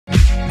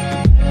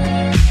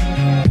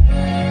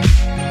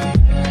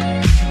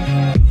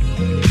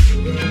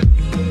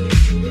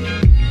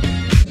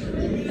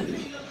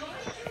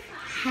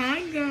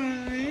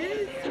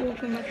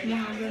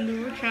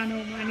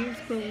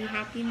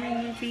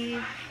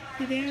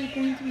Today I'm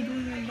going to be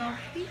doing a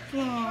lovely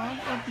vlog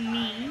of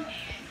me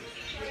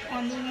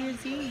on New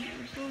Year's Eve.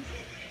 So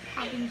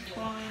having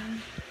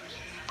fun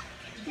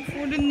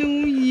before the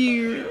new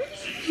year.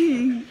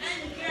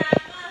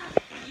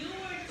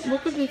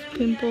 Look at this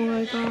pimple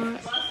I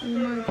got. Oh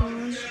my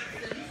gosh.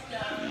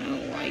 I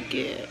don't like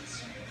it.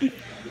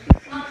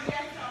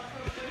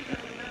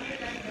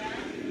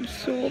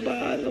 So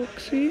bad. Look,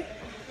 see?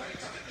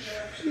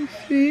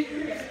 See?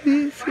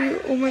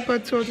 Oh my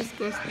god, so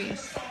disgusting.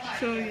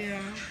 So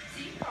yeah.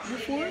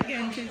 Before I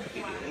get into this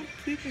video,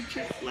 please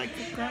just like,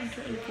 subscribe,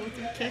 and post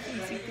and check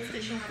and see if they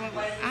don't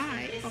follow.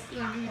 I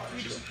upload a new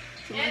video.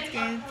 So let's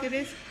get into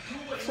this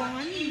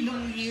fun New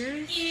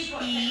Year's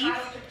Eve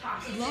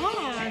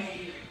vlog.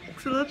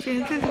 So let's get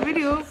into this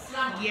video.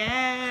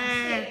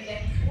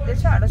 Yeah.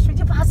 This Charlotte Street,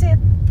 you pass it.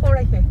 Pull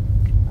right here.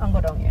 And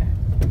go down here.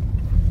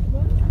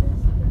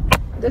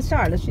 This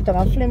Charlotte Street, I'm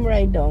gonna flim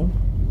right down.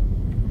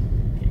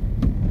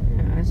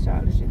 Yeah, that's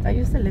Charlotte Street. I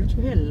used to live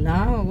through here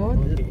long ago.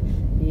 Okay.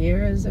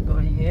 Years ago,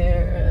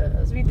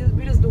 years. We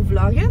just do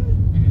vlogging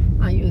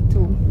on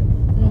YouTube.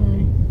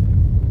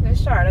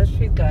 There's Charlotte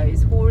Street,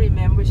 guys. Who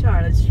remember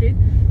Charlotte Street?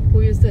 Who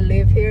used to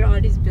live here?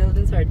 All these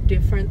buildings are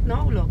different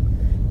now. Look,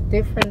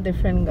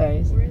 different,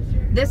 guys.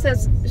 This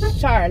is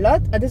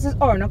Charlotte. This is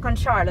Ornock on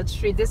Charlotte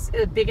Street. This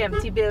is a big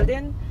empty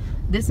building.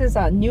 This is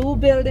a new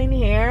building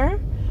here.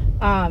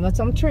 With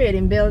some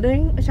trading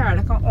building.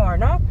 Charlotte on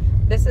Ornock.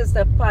 This is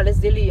the Palace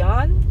de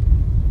Leon.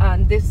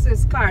 And this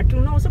is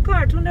Cartoon. Oh, so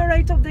Cartoon, they're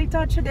right up, they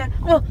touch it there.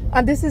 Oh,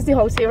 and this is the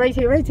house here, right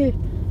here.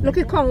 Look,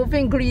 it come up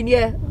in green,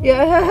 yeah.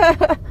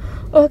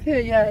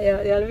 Okay, yeah.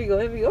 Let me go.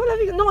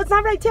 No, it's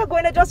not right here. Go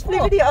in and just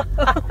flip it here.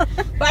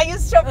 Why you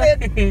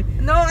stupid?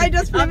 No, I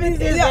just flip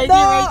it here. Right no,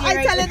 right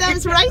I tell them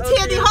it's right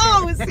here, the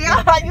house.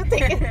 Yeah, you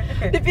think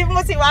the people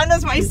must see one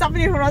us why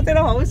somebody in front of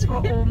the house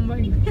for. Oh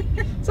my God.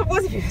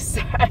 Suppose if you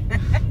start.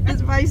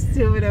 It's very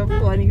stupid and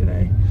funny,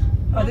 right?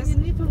 Oh, you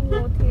need to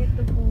rotate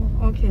the phone.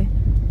 Okay,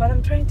 but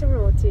I'm trying to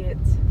rotate.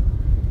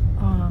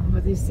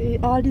 But you see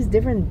all these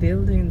different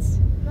buildings.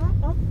 Not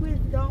up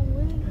with, down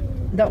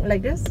with. Down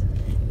like this?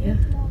 Yeah.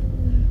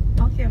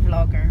 Okay,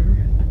 vlogger.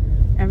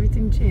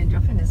 Everything changed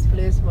up in this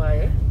place.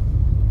 Why?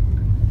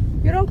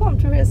 You don't come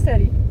through here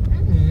steady.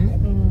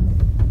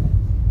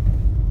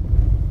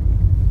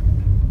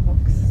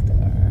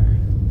 Bookstore.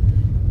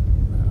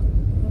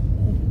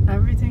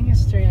 Everything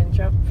is strange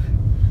up.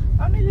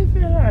 I only live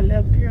here a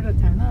little period of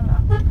time.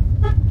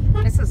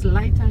 No. This is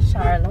Light and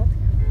Charlotte.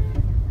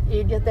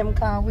 You get them,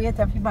 can't wait.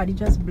 Everybody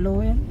just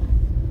blowing.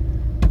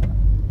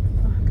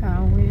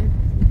 Can't wait.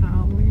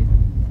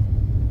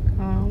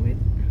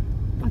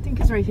 I think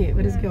it's right here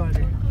with this girl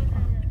there.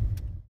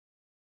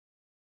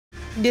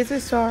 This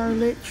is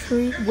Charlotte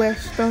Street,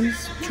 Western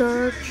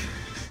Church.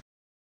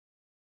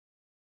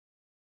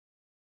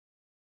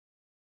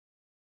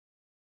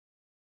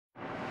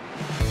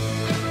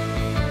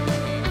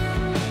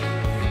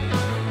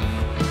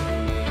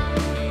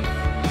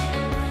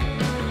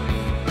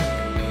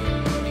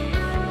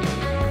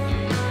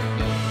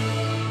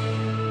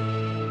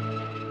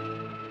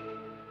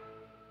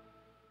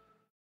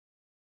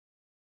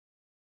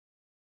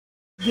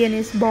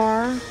 Guinness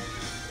bar.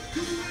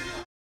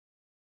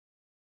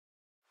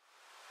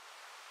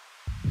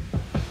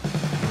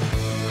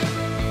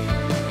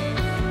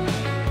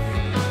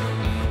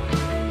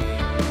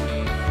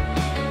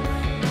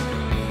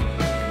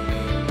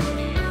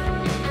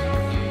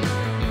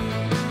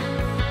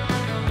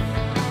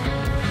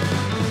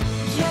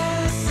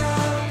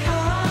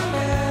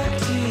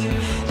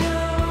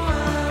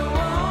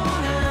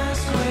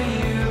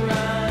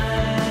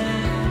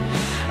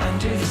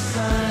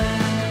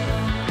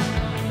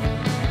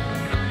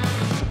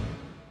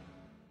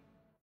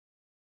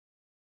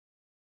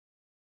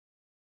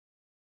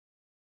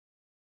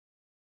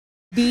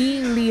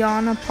 The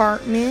Leon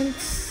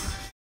Apartments.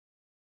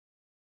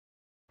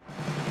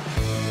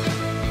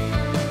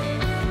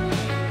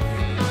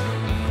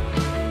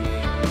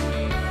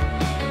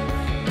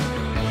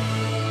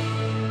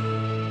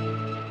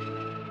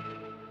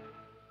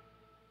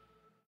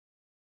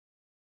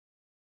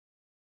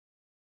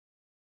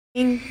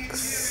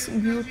 Inks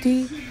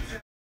Beauty.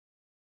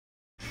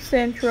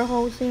 Central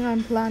Housing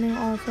and Planning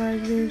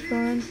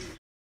Authorization.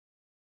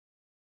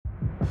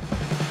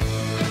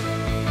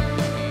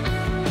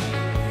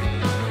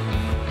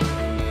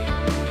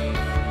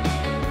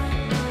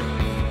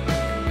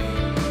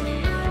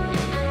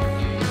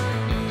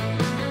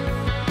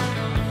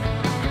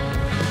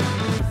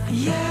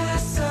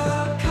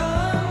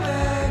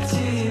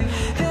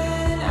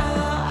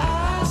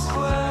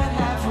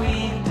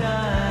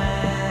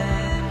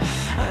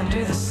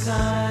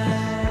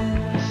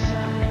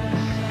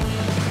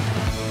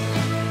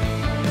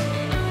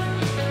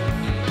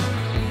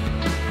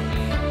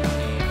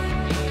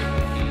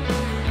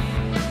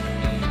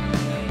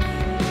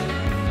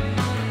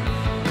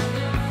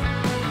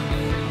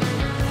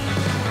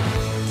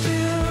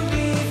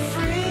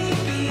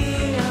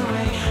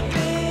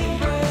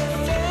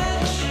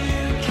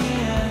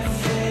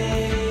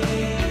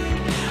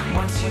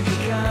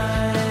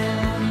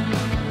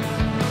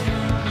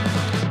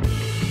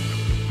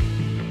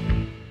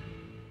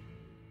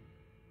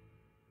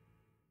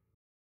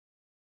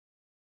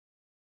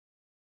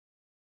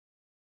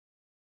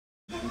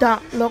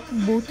 That Look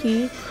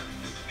Boutique.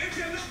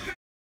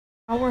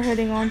 Now we're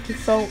heading on to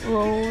Salt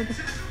Road.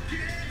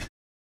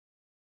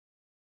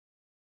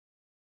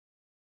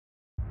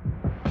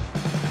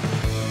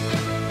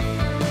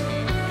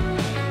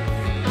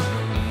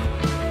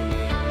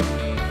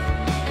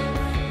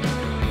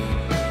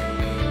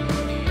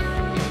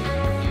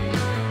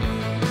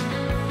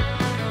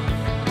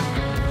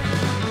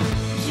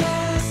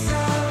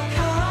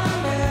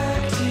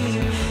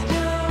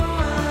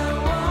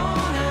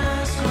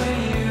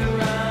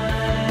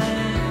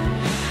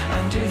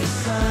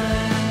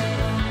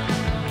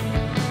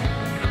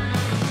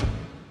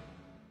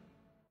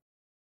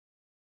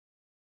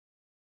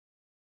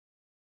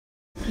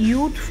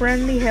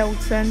 Youth-friendly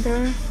health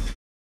center.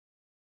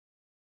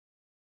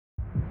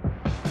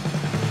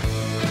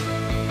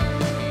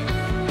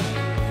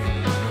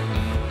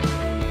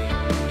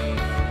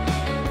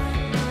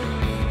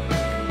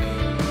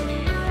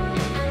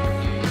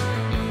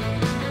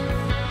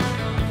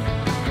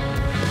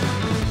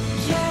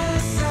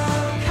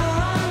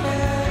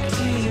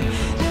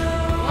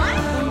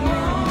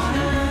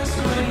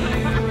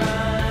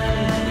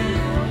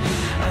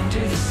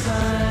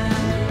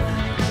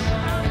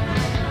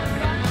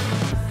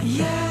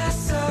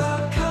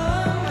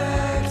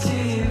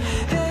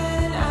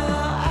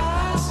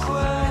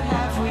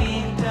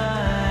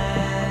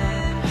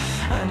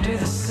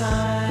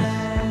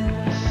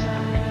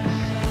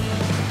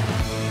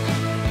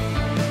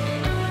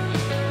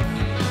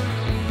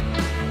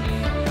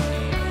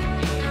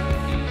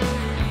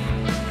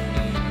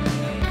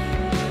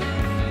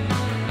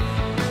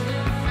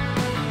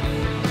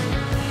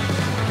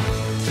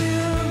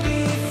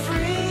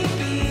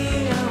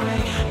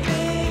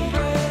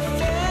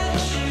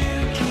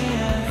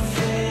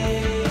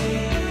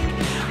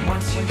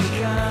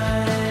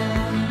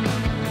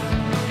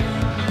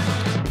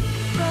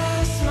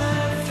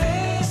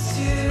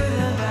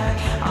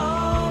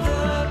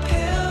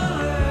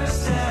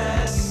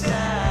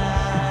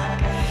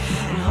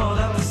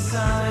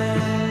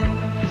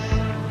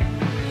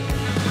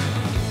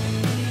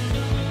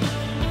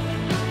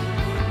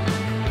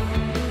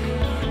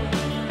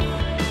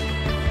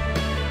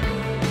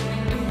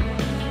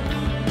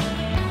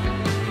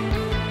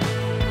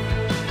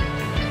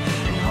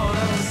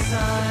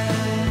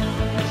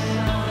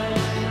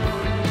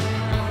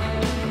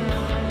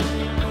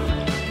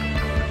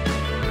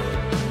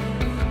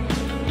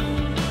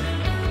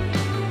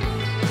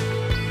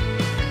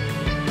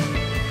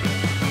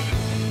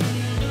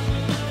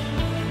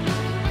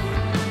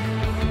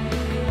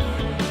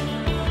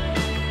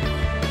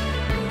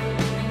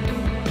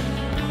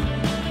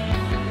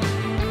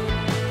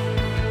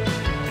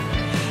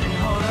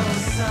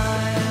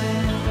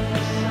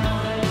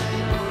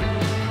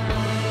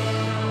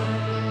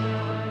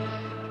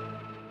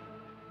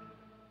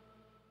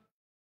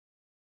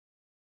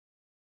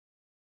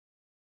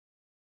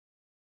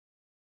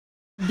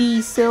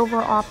 The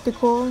Silver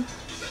Optical.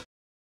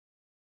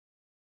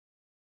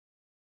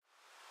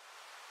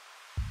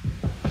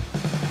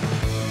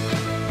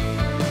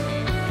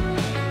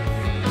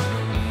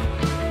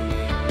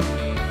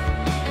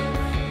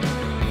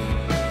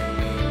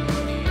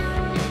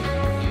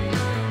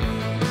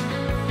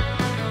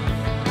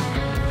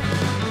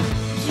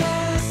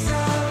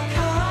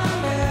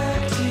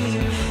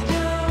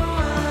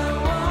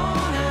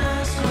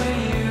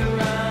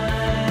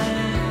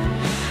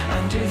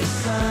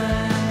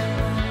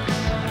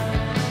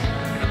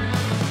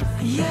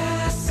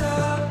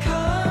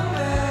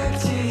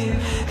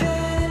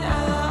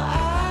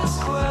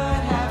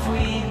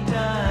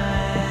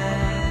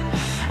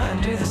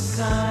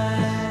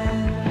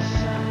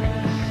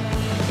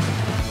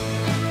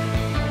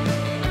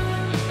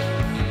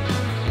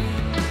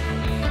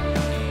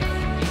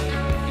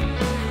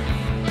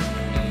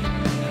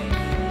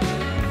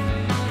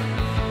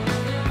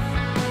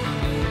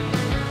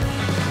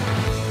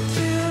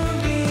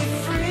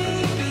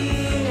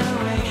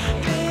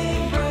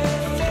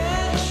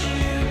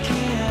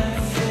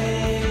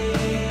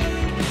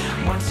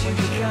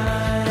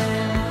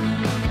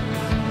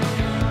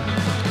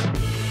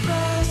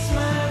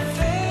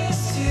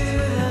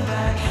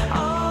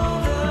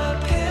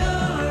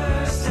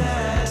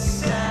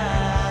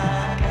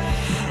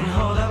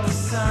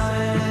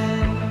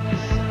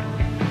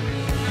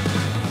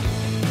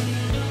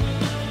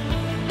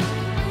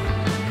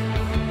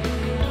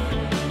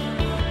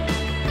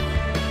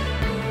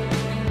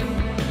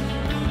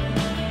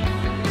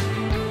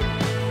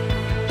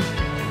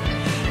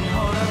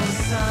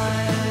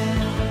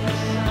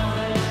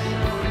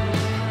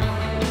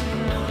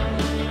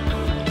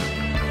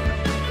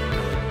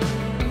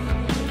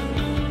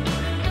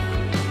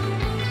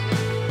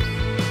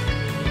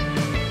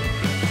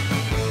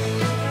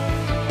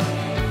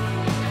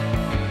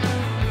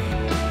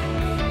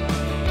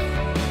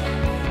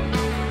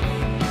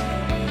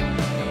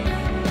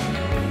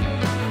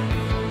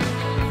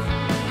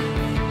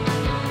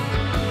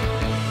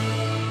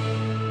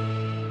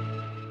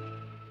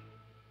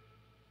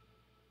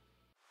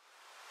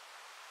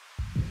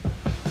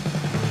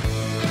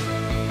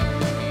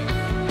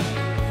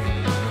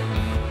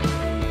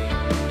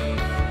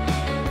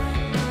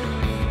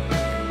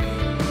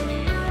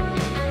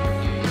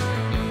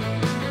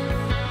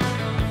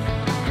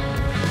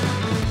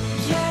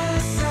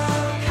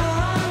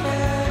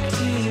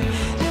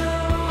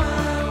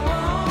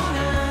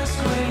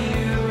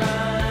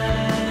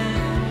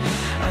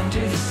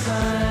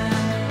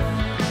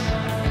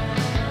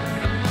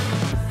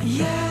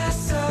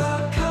 Yes,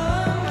 I'll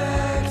come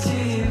back to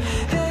you.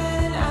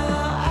 Then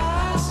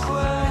I'll ask,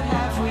 what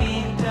have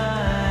we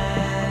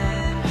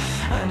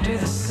done under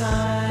the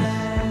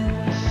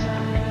sun?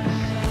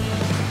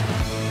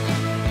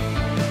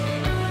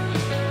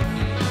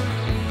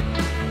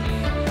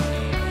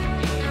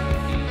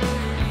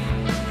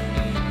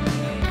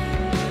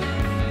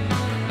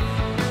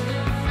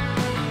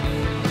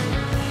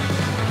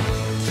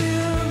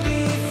 To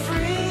be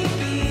free,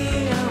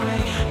 be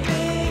away,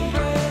 big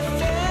breath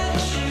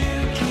that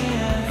you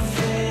can't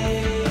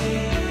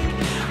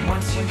fake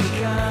once you've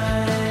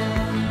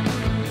begun.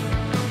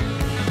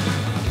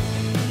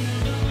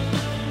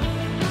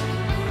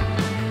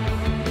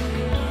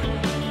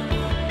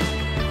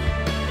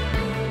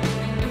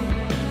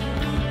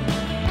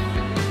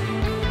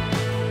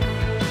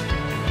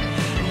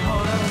 And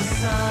hold on the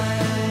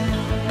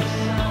sun.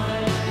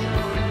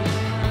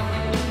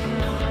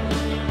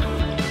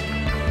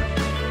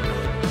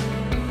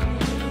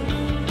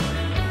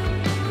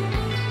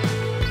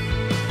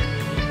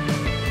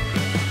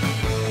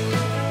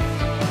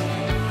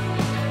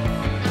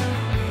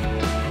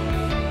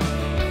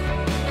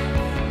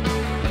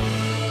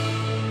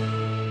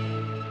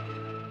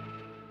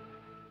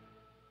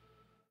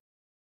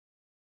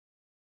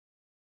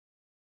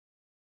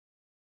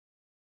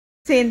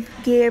 St.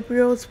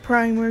 Gabriel's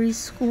Primary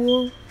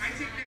School.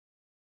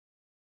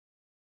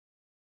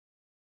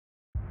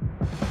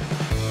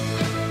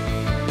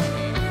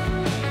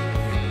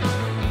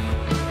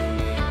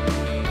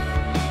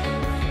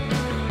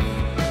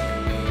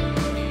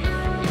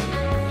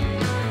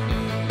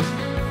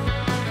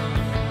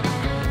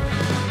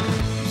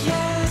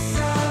 Yes,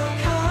 I'll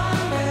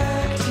come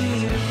back to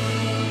you.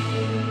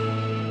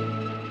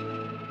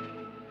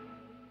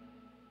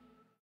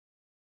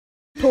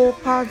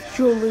 Topaz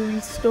Jewelry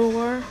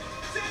Store.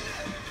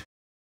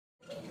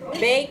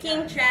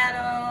 Baking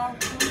channel.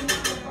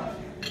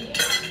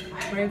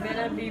 We're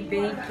gonna be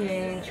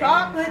baking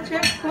Chocolate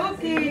chip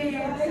cookies.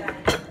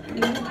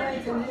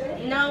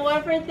 No,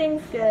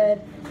 everything's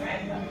good.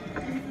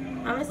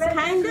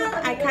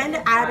 I kind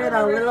of added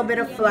a little bit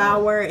of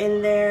flour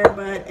in there,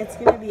 but it's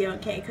gonna be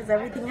okay because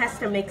everything has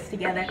to mix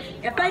together.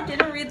 If I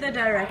didn't read the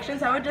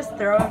directions, I would just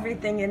throw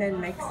everything in and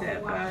mix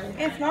it. But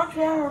It's not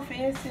flour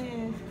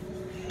faces.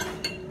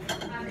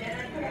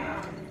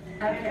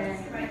 okay,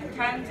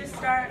 time to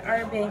start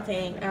our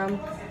baking.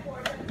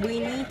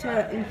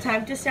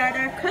 Time to start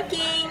our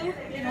cooking.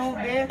 No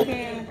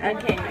baking.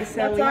 Okay,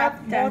 so Let's we add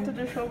have more to to.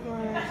 the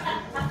sugar.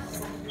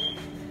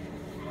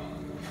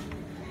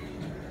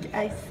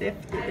 I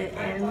sifted it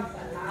in.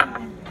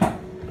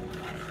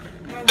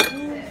 Now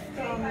use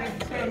the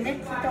mixer.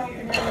 Mix it all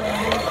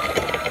together.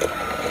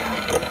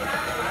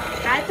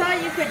 I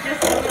thought you could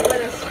just do it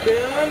with a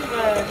spoon,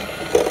 but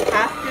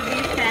have to be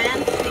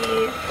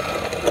fancy.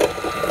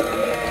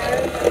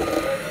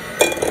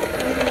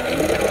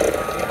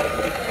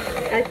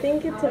 I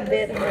think it's a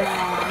bit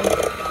hard.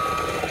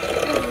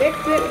 Mix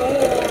it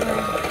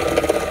more.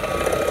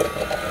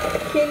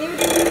 Can you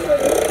do this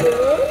with a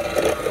spoon?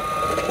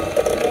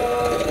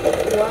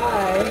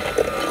 Why?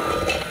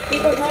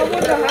 Because how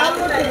would the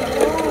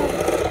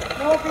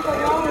No,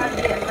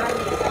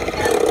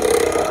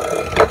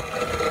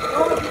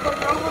 because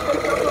how would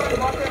the sugar and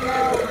butter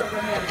melt?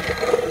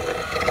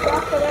 You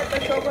have to let the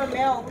sugar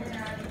melt.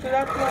 So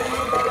that's why you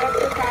need the rest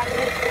of the time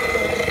mix it.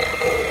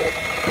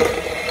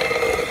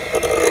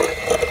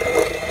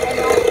 And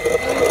now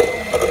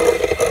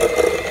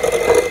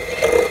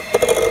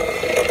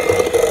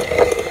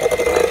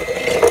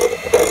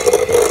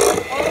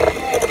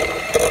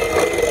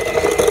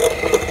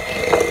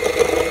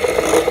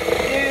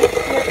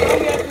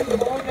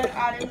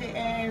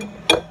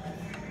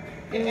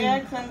the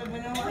eggs and the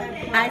vanilla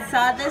eggs. I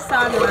saw this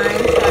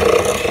online, so I'm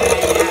gonna try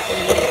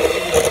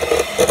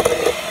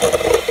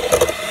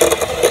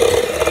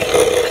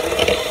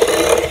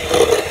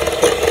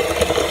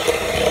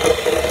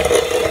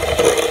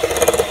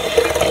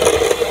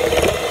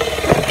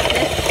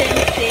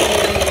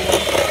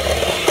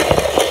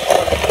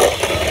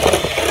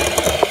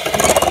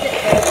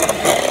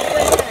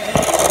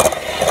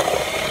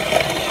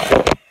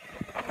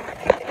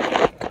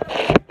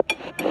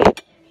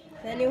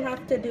Then you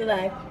have to do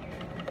like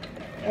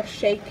a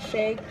shake.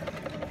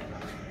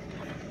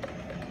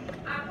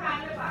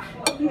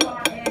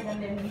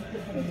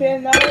 Okay,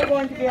 now we're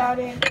going to be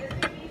adding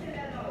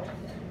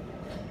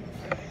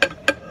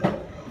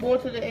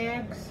both of the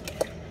eggs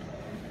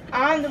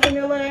and the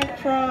vanilla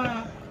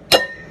extract.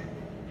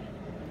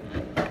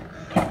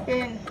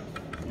 Then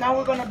now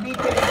we're going to beat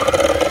it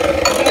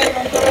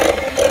again until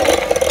it's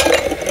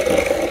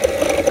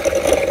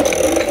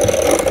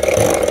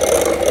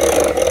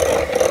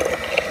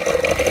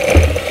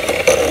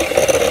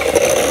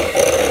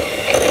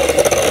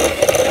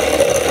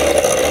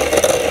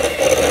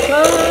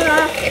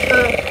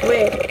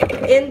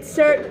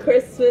Insert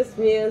Christmas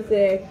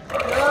music.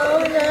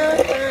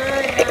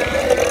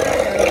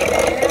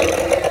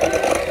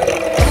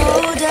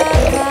 Hold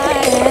up,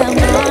 I am on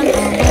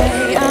my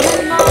way. I'm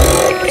in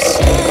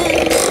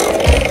motion.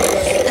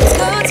 Let's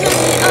go to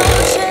the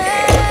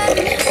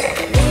ocean.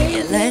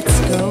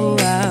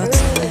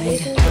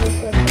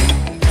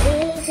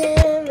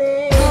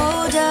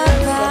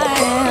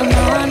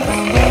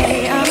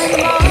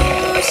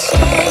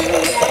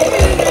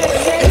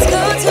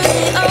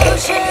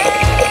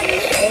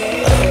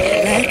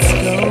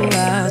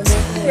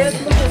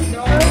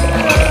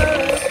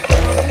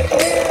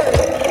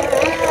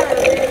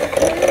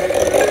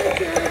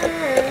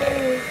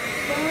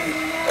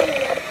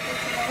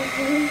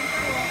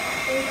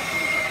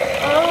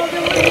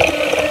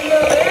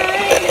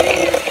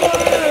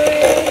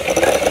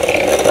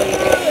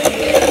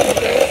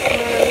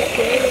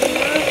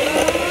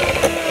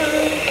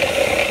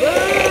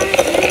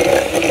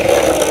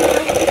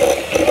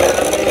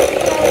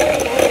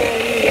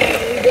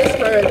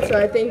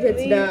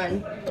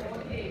 done.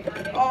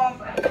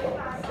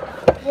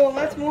 Well,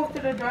 let's move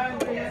to the drawing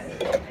board.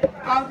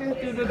 I'll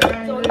just do the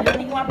drawing So board. you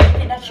think what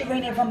that sugar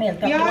in for milk?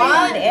 Yeah,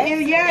 What?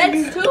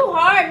 It's too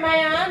hard. My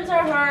hands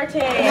are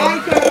hurting. My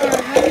turn.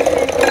 Let me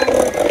take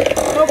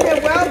over. Okay,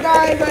 well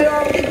guys, I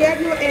already gave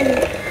you an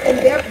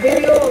in-depth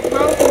video of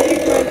how to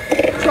make my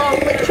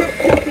chocolate chip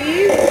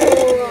cookies. So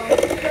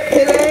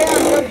today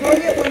I'm just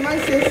doing it with my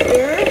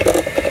sister.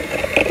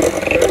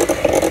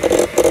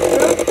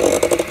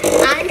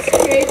 I'm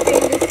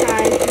scraping the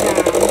sides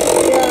now.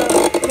 Yeah,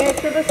 make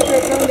sure to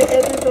scrape down the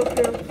edges of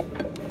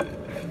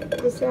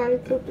the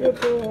sides of your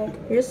bowl.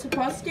 You're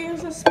supposed to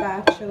use a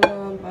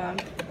spatula,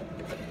 but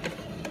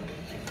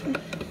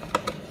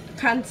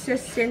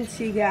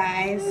consistency,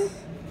 guys.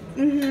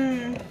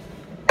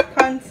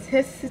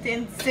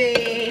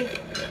 Consistency.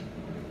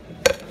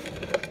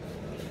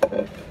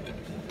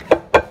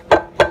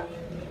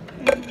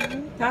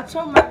 That's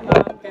what my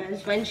mom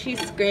does when she's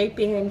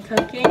scraping and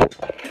cooking.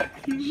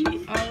 She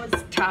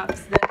always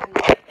chops them.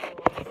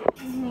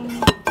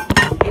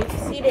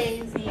 Oopsie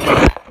daisy.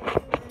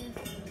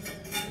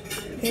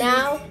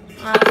 Now,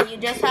 you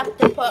just have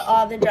to put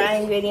all the dry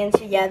ingredients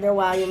together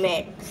while you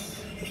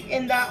mix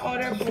In that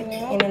other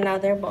bowl. in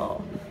another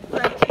bowl.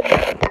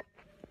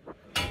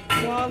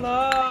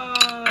 Voila.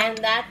 And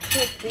that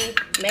should be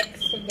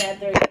mixed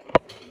together.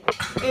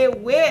 A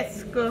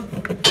whisk.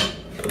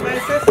 My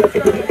sister's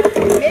gonna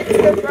mix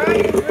the dry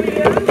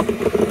ingredients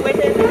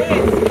with a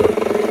whisk.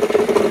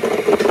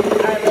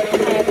 Our little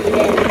hand did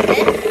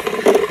this.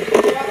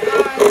 While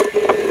I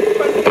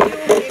continue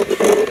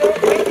mixing the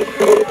wet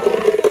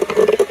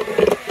ingredients.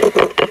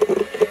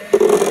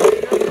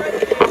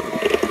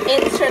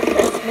 Insert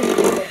Christmas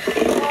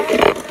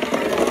music.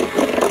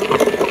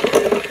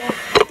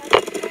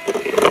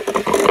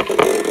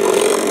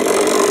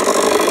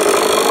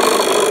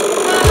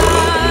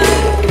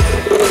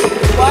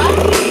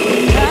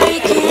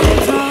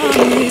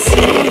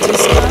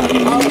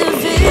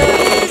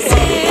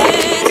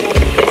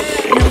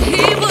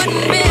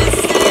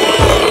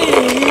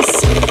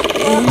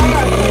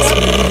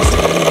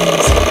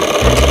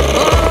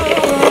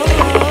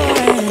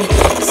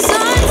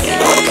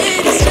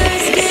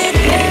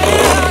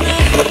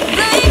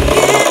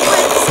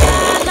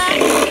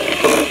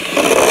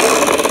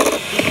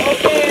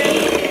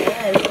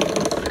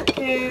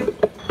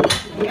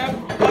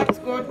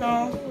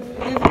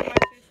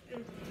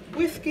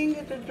 Whisking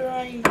at the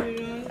dry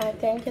ingredients. I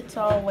think it's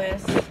all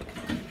whisk.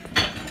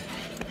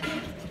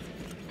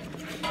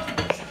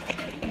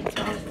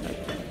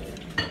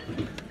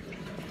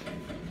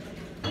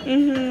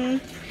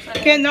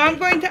 Okay, now I'm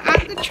going to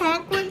add the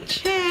chocolate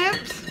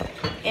chips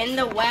In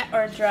the wet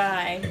or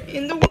dry?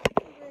 in the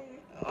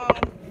now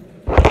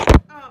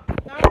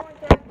I'm going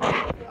to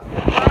add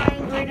the dry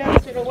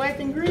ingredients to the wet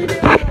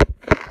ingredients.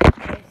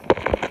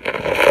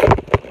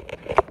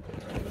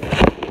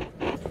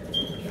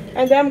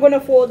 And then I'm going to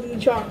fold in the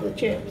chocolate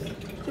chips.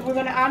 So we're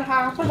going to add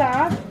half of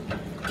that.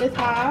 This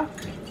half.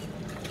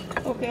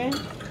 Okay.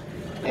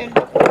 And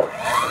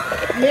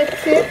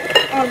mix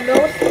it on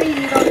low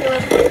speed until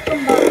it's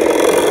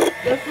combined.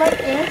 Just like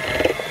this.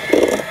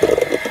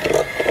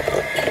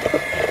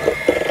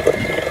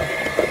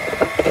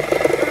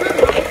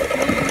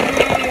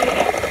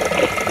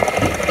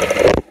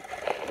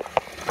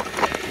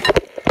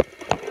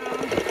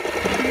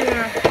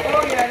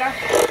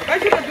 I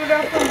should have do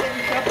that from the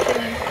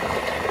instructions.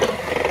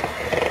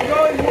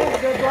 Go and move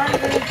the dry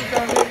ingredients to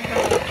the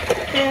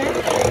okay.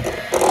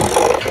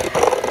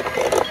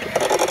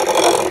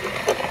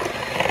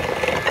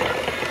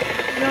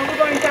 Now we're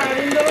going to add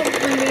in the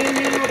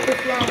remaining of the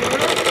flour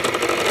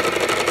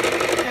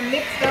and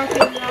mix that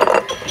in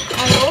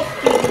on low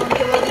speed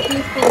until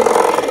everything's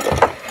combined.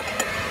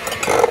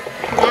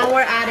 Now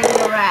we're adding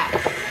the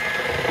rest.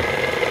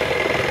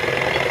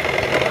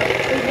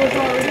 It was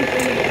already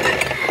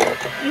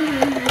finished.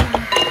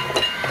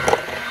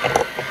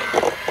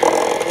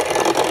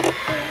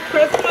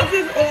 Christmas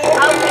is over.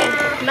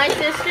 Okay, my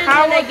sister's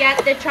gonna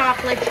get the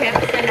chocolate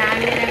chips and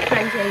I'm gonna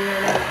continue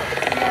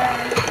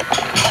now.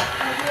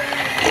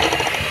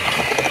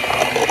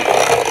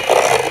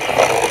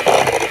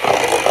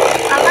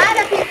 A lot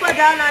of people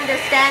don't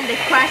understand the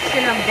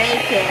question of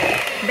baking.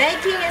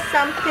 Baking is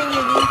something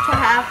you need to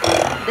have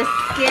the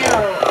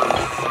skills.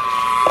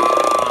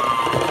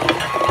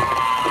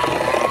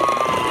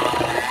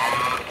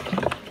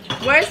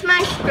 Where's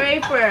my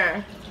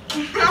scraper?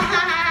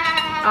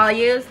 I'll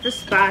use the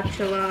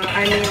spatula,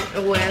 I mean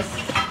a whisk.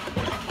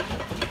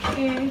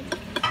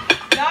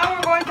 Now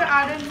we're going to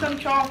add in some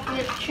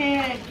chocolate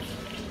chips.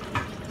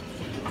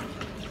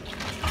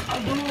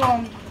 I'll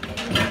do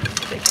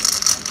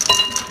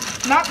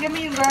not give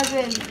me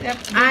resin.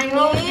 I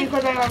need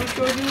because I already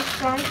showed you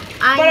sorry.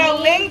 I But I'll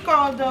need- link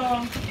all the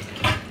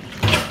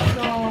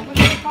what's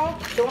it called?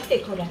 Don't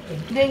take all that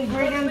thing. The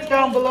ingredients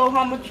down below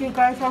how much you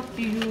guys have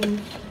to use.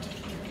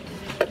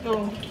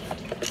 So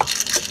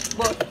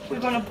but we're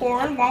gonna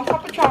pour in 1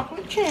 cup of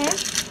chocolate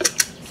chips.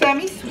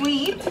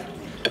 Semi-sweet.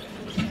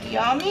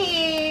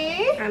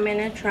 Yummy. I'm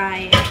gonna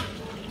try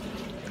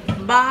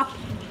it. Bop.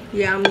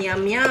 Yum,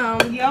 yum,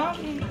 yum.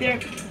 Yum. There.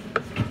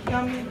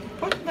 Yummy.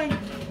 Put like,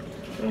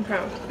 Okay.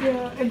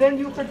 yeah, and then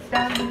you could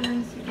stand it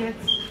and get.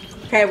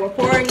 Okay, we're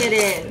pouring it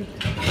in.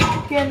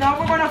 Okay, now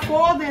we're gonna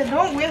fold it.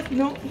 Don't whisk,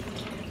 no.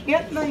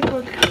 Get like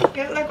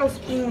a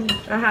spoon.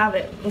 I have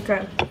it.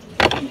 Okay.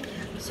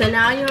 So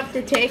now you have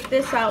to take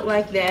this out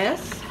like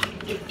this.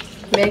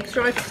 Make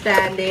sure it's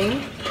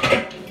standing.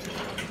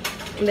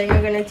 And then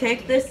you're gonna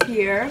take this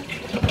here.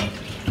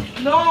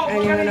 No, And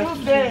we're you're gonna gonna-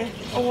 use this.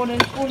 A wooden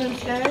spoon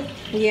instead.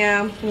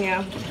 Yeah.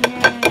 Yeah.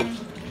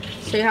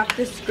 So you have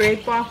to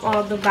scrape off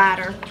all the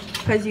batter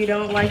because you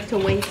don't like to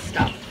waste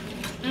stuff.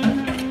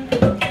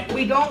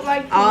 We don't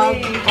like to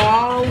waste.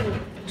 All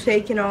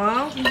taken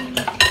off.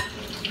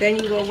 Then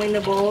you go in the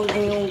bowl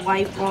and you'll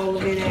wipe all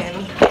of it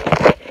in.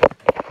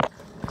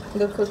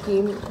 The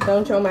cookie,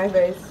 don't show my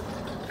face.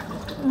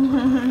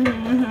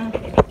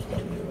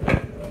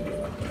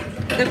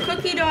 The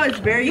cookie dough is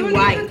very You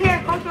white. need to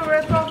take out the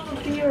rest off of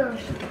here.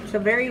 It's a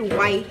very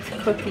white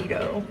cookie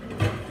dough.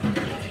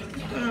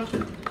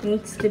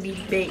 Needs to be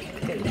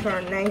baked and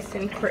turn nice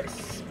and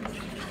crisp.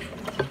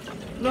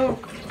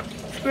 Look,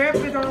 scrape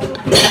it off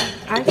of here.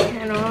 I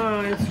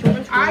cannot, it's too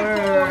much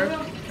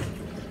work.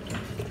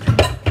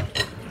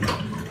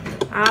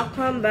 I'll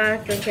come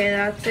back. Okay,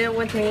 that's it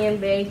with me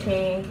and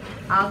baking.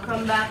 I'll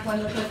come back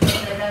when the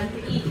cookies are done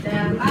to eat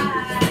them.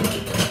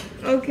 Bye.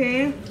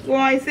 Okay, well,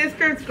 my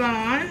sister's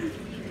gone.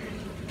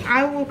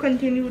 I will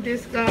continue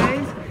this,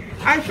 guys.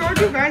 I showed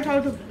you guys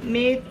how to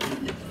make.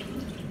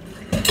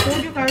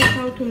 Told you guys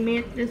how to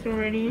make this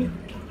already.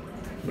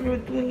 We were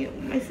doing it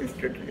with my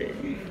sister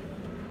today.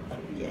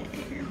 Yeah.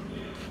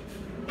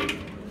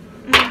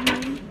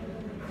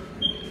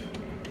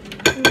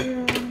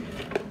 Yeah.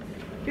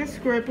 Just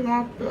scraping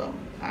off the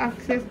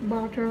excess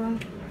butter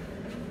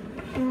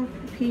off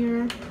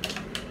here.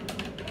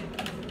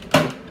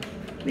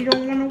 We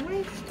don't want to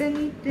waste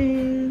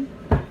anything.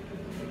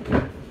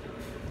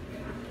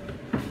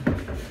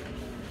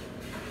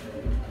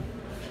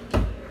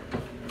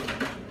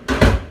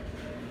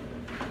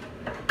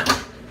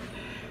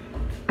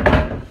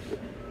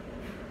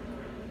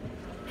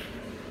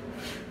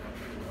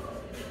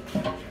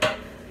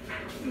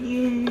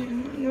 Yeah,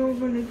 now we're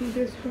gonna do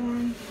this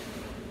one.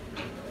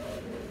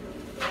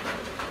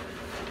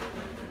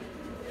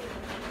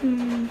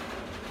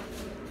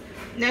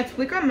 Next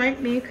week I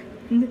might make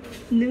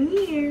New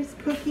Year's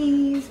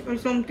cookies or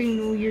something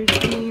New Year's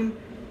theme.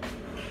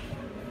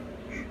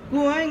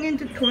 Going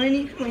into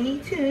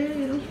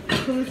 2022.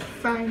 Who's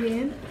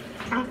excited?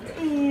 I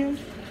am.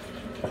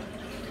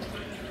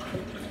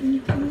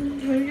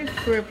 Let me just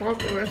scrape off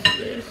the rest of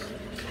this.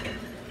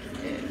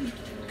 And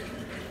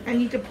I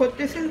need to put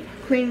this in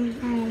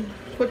cling,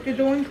 put the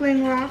dough in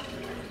cling wrap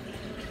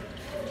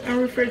and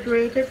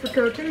refrigerate it for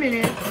 30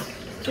 minutes.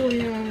 So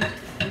yeah.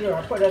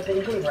 Yeah, put it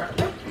in cling wrap.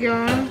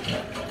 Yeah.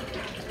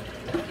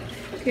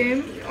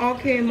 Okay,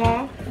 okay,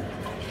 Mom.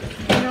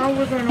 Now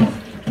we're gonna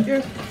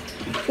just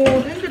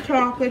fold in the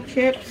chocolate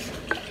chips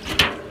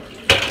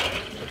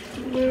a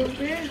little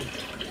bit.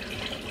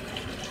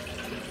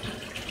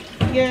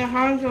 Yeah,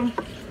 have them.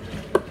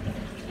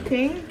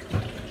 Pink.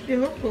 They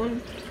look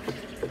good.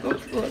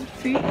 Looks good.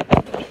 See?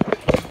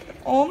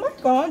 Oh my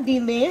god,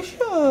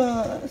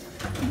 delicious.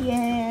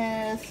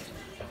 Yes.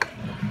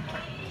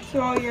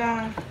 So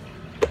yeah.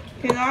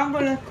 Okay, now I'm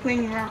gonna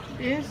cling wrap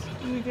this.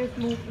 Let me just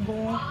move the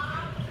bowl.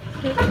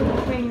 Just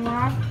cling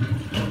wrap.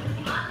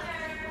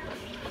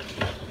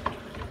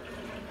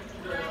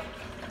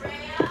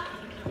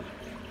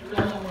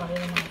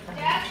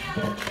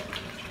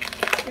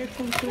 Here's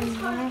some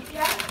cling wrap.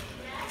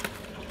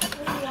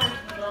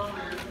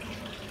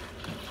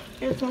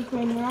 Here's some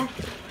cling wrap.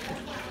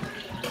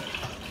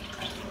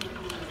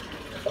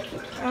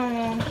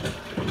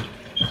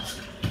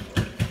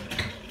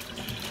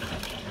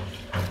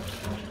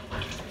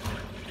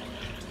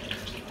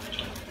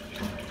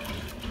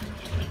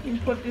 You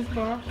put this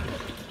box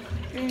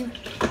in.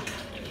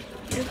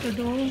 Here's the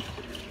dough.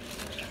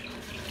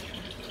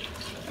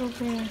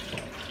 Okay.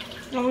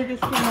 Now we're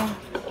just gonna.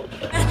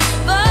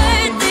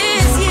 But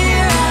this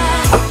year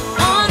I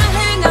wanna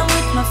hang out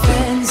with my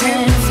friends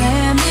and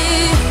family,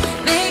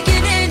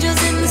 making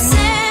angels in the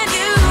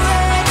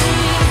sanctuary.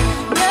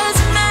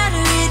 Doesn't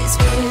matter, it is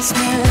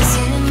Christmas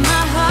in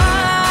my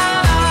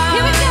heart.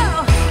 Here we go.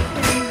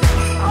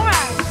 All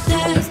right.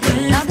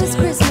 Now this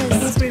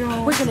Christmas,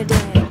 we're gonna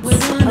dance. We're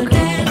gonna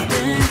dance.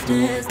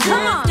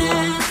 Come on.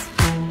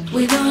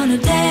 We're gonna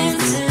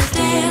dance,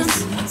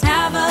 dance,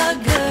 have a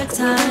good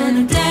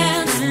time,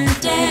 dance,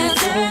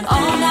 dance,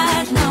 all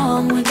night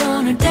long. We're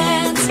gonna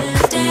dance,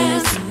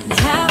 dance,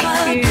 have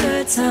a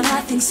good time.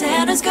 I think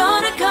Santa's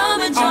gonna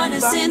come and join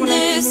us in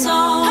this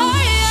song.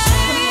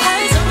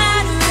 Doesn't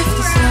matter if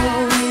the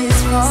snow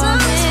is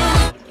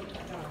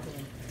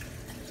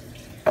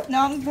falling.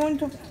 Now I'm going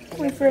to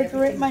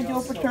refrigerate my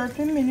dough for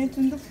 30 minutes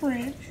in the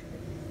fridge.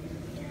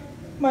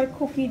 My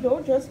cookie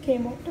dough just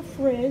came out the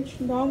fridge.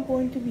 Now I'm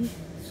going to be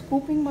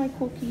scooping my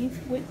cookies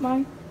with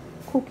my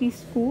cookie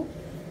scoop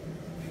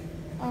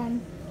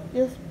and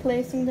just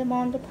placing them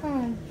on the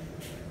pan.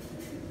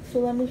 So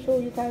let me show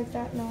you guys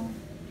that now.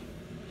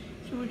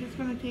 So we're just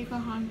gonna take a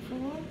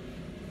handful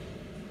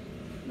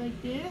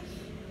like this.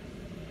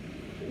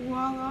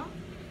 Voila.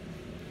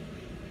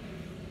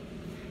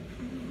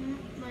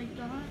 Like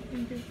that,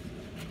 and just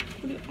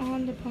put it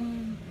on the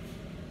pan.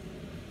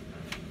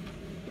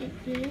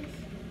 Like this.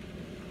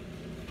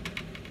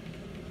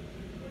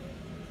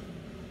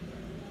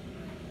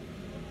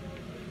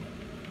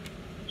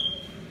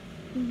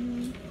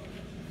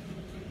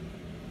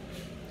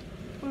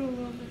 Put a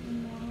little bit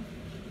more.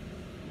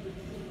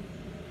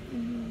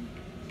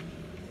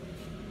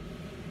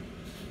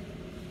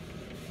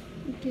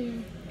 Okay.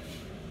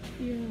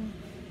 Yeah.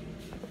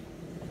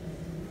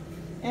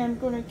 And I'm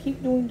gonna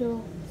keep doing the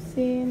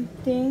same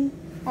thing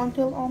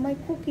until all my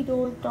cookie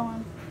dough is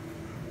done.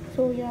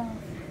 So yeah,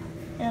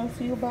 and I'll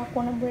see you back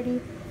when I'm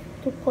ready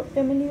to put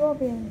them in the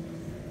oven.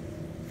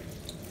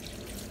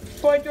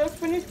 So I just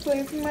finished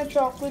placing my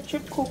chocolate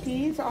chip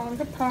cookies on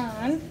the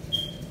pan.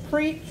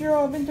 Preheat your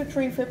oven to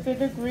 350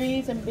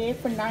 degrees and bake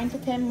for 9 to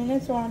 10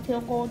 minutes or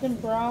until golden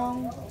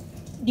brown.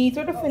 These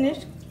are the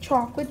finished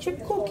chocolate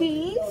chip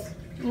cookies.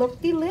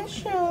 Look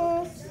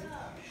delicious.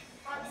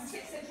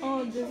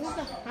 Oh, this is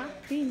a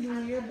Happy New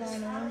Year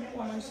banner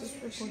for my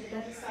sister put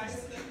up.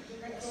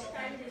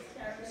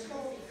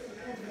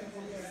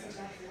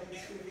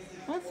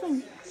 That's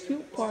some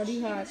cute party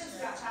hats.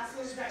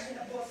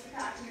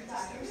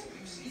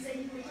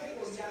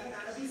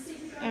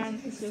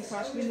 And it says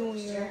Happy New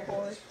Year, of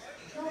course.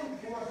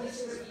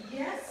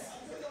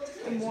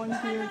 And one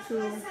here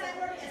too.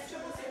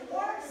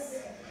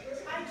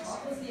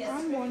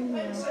 And one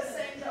here.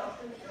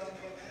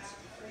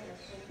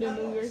 The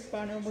New Year's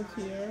banner was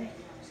here.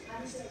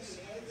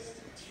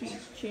 She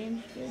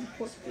changed it and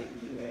put it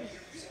here.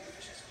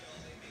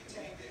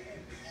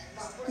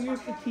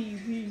 Here's the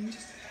TV.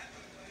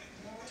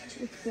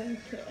 It's the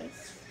kiss.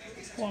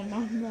 Oh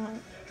my God.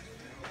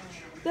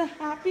 The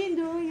Happy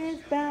New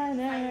Year's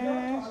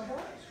banner.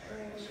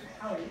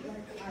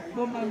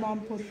 What my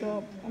mom put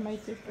up and my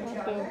sister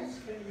had to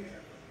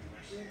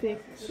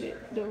fix it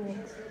though.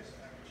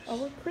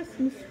 Our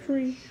Christmas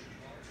tree.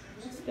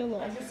 It's still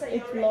up.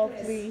 It's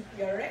lovely.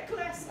 The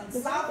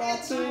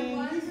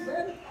stockings,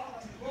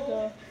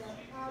 the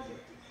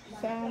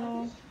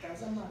Santa,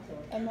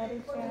 another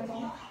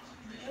Santa,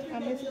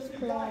 and Mrs.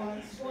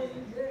 Claus.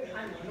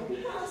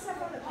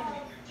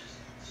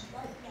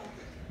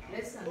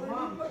 Listen,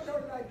 Mom. Put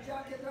that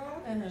jacket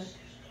on and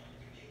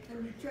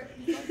you check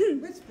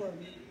which one.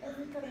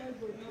 Every time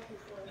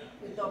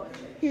I go.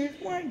 Here's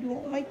where I do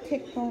all my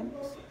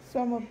TikToks.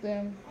 Some of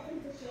them.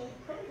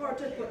 Or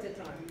just put it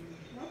on.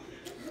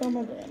 Some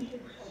of them.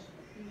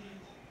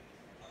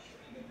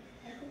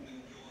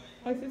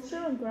 My sister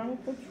and grandma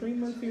put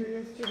streamers here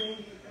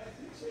yesterday.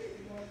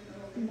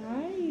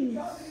 Nice.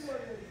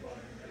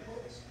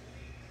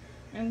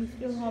 And we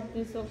still have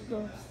this of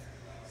the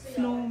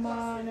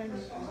snowman and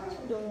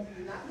the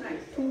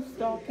 2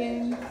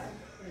 stockings.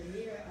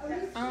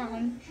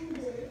 And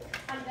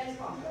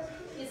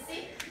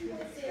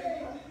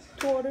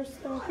 2 other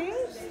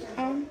stockings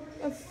and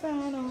a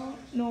Santa.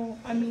 No,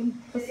 I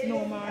mean a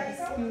snowman,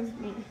 excuse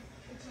me.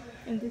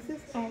 And this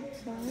is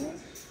outside.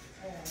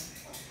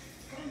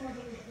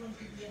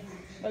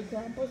 A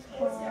grandpa's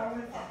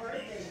car.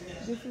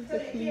 This is the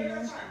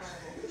cleaner.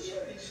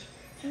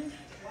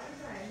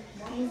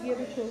 You get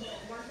it too.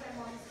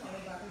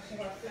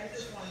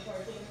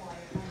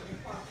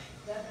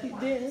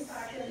 This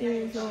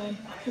is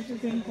what's the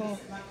thing called?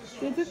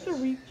 This is the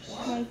wreath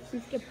my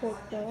sister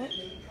put up.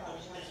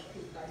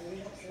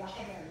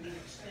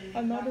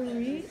 Another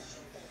wreath.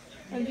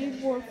 And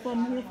these were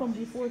from here from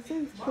before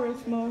since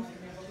Christmas.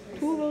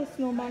 2 little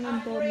snowman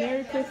and the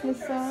Merry Christmas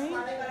sign.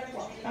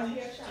 And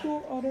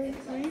 2 other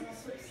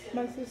wreaths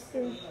my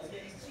sister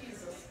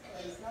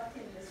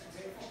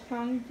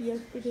hung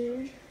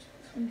yesterday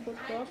and put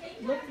up.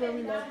 Look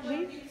very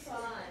lovely.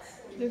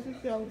 This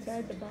is the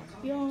outside the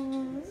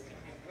backyard.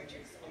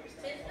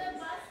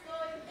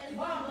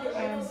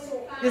 And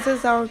this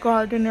is our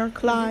gardener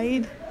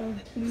Clyde,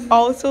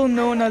 also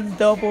known as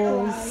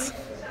Doubles.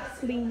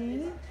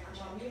 Cleaning.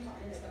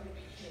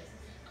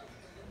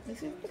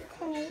 This is the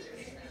couch.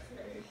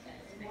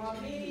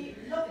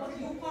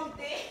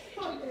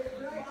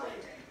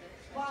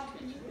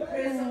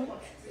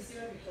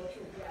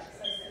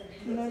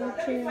 Another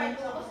chair.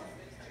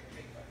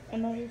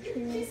 Another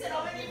chair.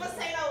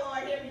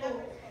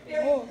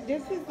 Oh,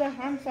 this is the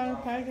hand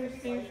sanitizer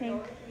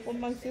station what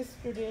my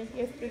sister did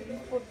yesterday.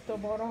 She put the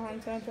bottle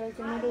hand sanitizer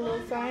in the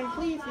little sign,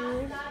 please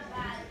use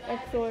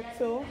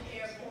XOXO.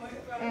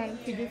 And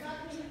she just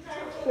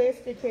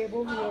placed the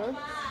table here.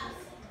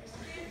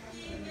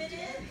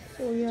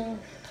 So yeah,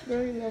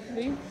 very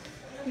lovely.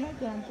 My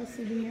grandpa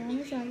sitting on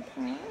his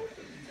iPad.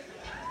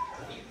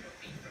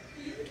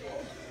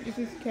 This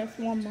is Kes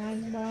One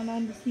Man down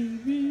on the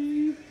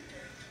TV.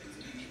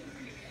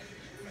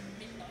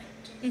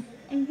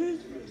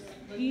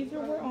 These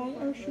are where all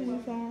our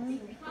shoes are.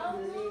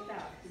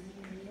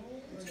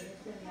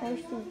 Our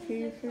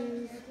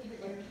suitcases.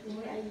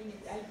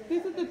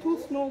 These are the 2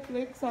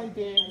 snowflakes I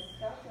did.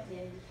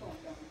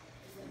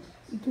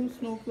 two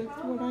snowflakes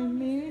what I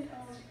made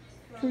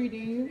 3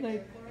 days,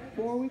 like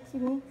 4 weeks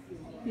ago.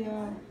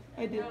 Yeah,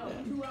 I did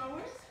them.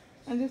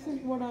 And this is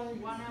what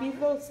these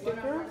little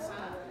stickers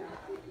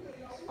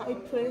I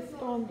placed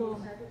on the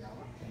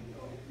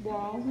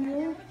wall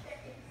here.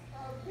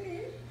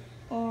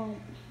 Um,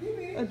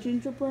 a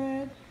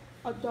gingerbread,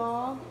 a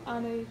dog,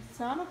 and a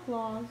Santa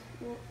Claus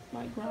what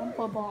my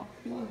grandpa bought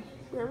me.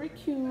 Very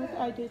cute,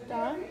 I did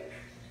that.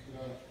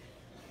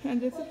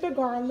 And this is the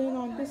garland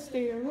on the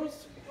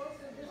stairs.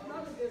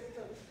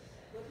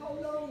 How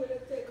long will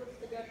it take us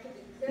to get to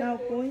the Now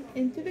going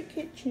into the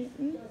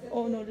kitchen.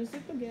 Oh no, this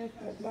is the guest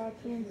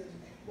bathroom.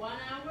 1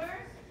 hour?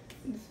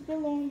 This is the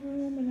laundry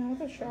room and I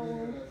have a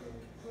shower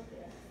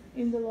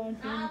in the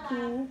laundry room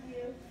too.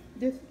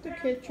 This is the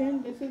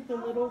kitchen. This is the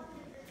little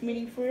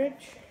mini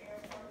fridge.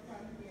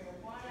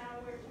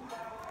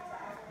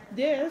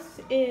 This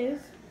is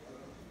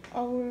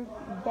our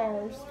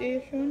bar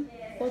station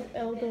for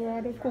El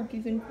Dorado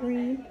cookies and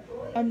cream.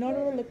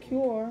 Another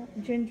liqueur,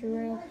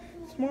 ginger ale,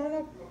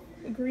 Smirnoff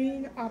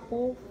green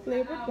apple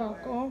flavored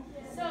vodka,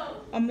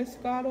 a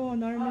Moscato,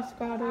 another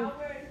Moscato,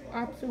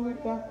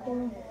 absolute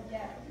vodka,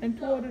 and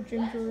 2 other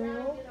ginger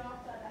ale.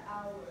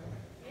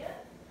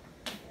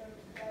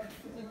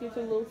 This is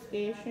a little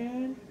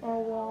station, our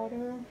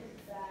water.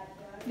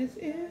 This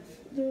is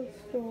the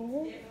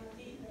stove,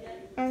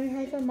 and it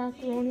has a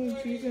macaroni and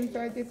cheese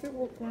inside. This is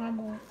what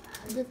grandma,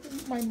 this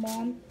is my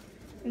mom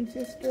and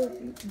sister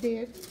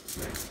did.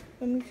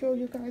 Let me show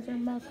you guys our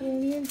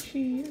macaroni and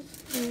cheese.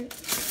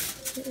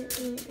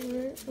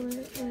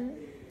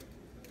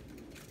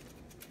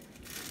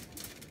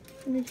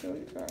 Let me show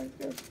you guys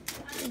this.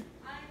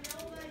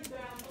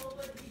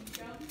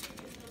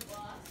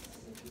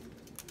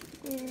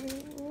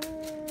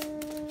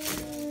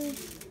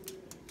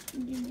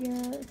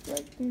 Yeah, it's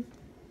like this.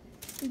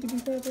 You can be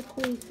further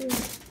closer.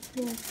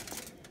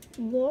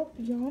 Look,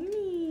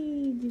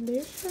 yummy,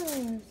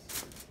 delicious.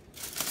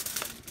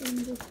 Let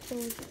me just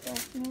close it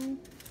off now.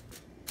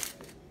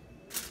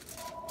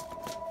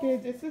 Okay,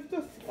 this is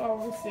the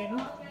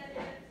sink.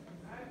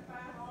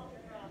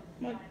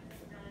 My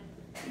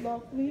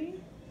lovely,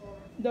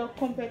 the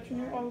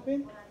confectionery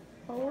oven,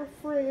 our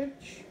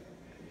fridge.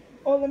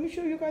 Oh, let me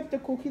show you guys the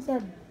cookies I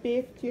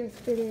baked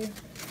yesterday.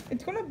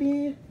 It's gonna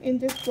be in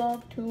this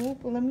vlog too,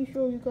 but let me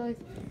show you guys.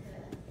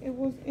 It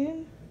was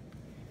in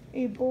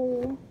a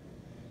bowl.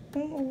 I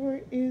don't know where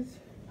it is.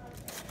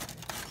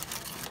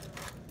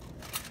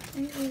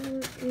 I don't know where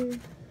it is.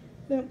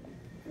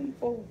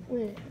 Oh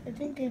wait, I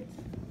think it's.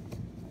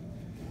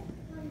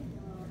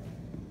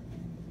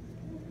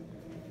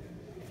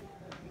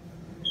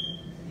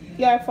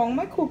 Yeah, I found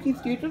my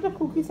cookies. These are the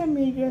cookies I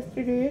made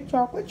yesterday.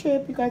 Chocolate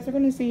chip. You guys are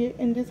going to see it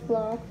in this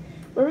vlog.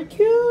 Very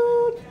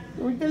cute.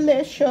 Very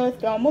delicious.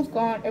 They're almost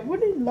gone.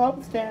 Everybody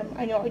loves them.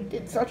 I know I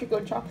did such a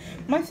good job.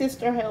 My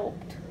sister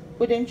helped,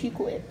 but then she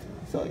quit.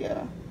 So,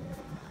 yeah.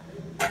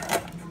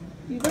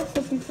 These are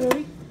cookies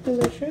very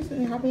delicious. And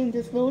they have it in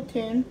this little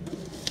tin.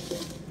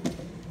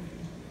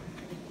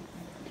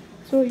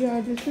 So,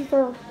 yeah, this is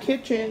our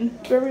kitchen.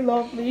 Very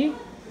lovely.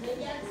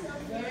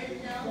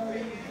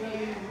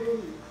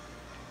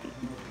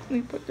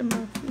 We put them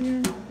up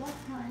here.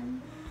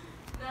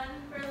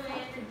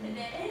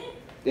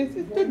 This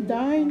is the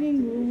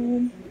dining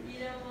room.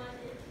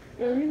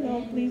 Very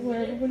lovely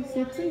where everyone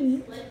sits and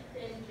eats.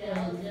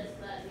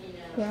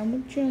 Grandma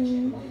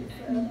Joan.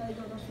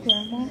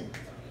 Grandma.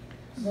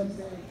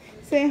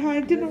 Say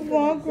hi to the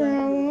vlog,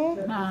 Grandma.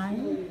 Hi.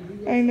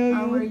 I know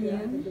How are you.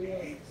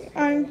 you?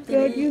 I'm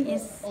good. Today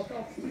is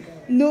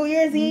New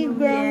Year's Eve, New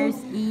Grandma.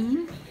 Year's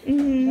Eve,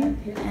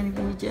 and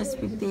we're just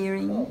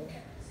preparing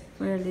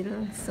for a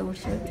little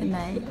social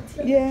tonight.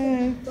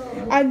 Yeah.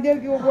 And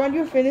when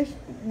you finish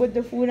with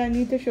the food, I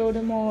need to show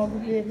them all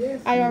of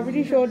it. I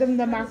already showed them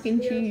the mac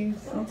and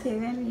cheese. Okay,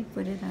 when we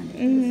put it on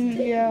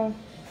it. Yeah.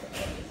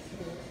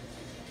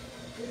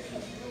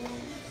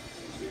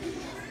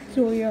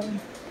 So yeah.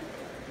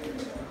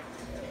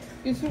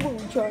 This is where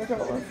we charge our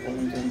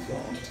phones and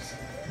stuff.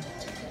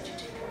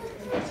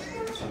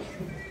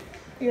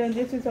 Yeah, and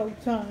this is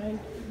outside.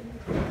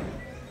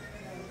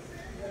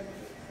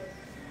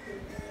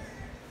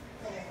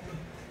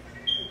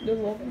 The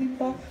lovely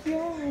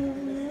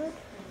backyard.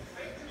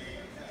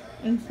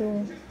 And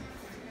so,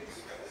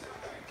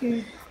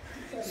 okay.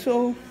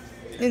 So,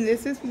 and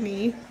this is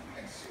me.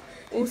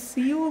 We'll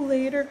see you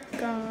later,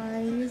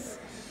 guys.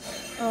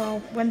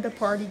 When the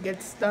party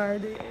gets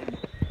started.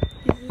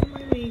 This is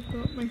my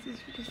makeup. My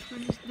sister just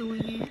finished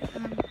doing it.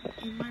 I'm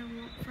in my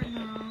room for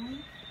now.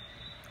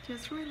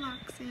 Just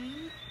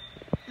relaxing.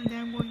 And then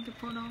I'm going to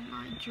put on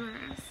my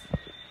dress.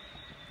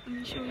 Let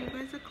me show you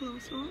guys a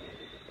close-up.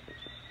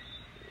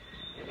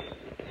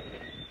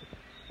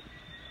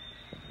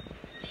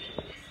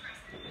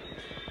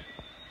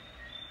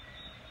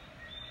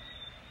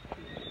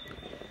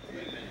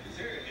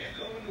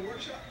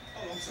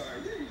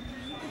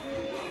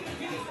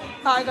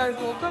 Hi guys,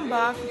 welcome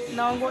back.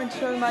 Now I'm going to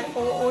show you my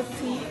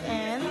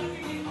OOTN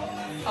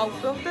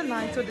outfit of the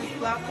night. So this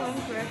black long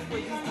dress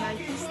with these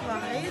Nike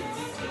slides.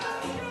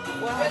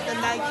 will have the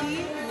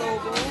Nike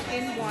logo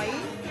in white.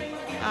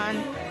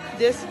 And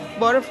this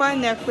butterfly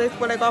necklace,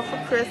 what I got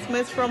for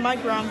Christmas from my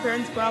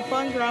grandparents, Grandpa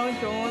and Grandma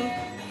Joan.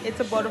 It's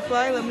a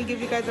butterfly. Let me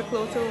give you guys a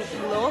closer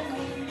look.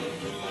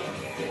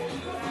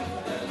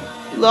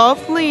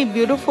 Lovely,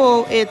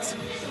 beautiful. It's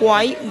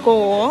white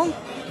gold.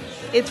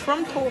 It's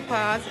from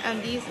Topaz,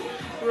 and these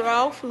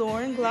Ralph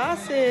Lauren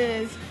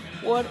glasses.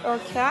 What are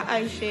cat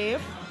eye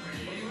shape?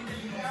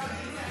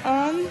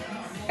 And it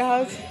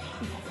has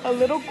a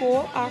little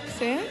gold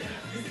accent,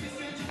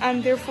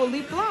 and they're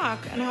fully black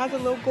and has a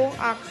little gold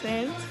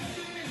accent.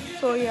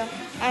 So yeah,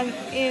 and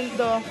in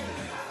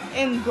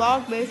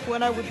Vlogmas,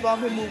 when I was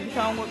vlogging Movie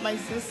Town with my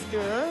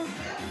sister,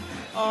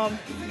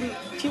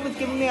 she was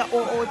giving me an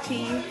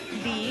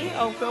OOTD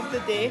outfit of the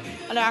day,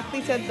 and I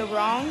actually said the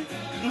wrong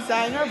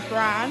designer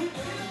brand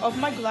of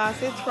my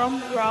glasses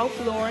from Ralph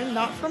Lauren,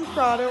 not from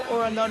Prada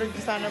or another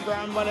designer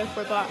brand, but I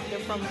forgot. They're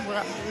from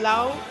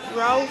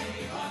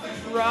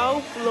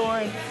Ralph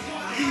Lauren.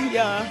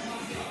 Yeah.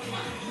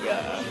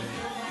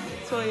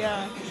 So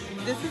yeah,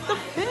 this is the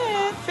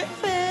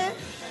fit.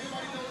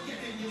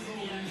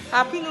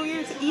 Happy New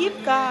Year's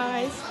Eve,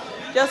 guys.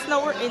 Just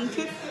now we're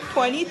into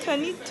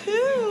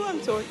 2022.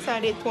 I'm so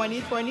excited.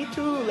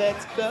 2022,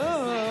 let's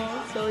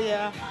go. So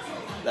yeah,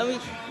 let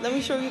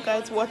me show you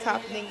guys what's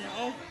happening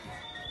now.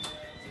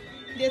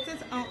 This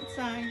is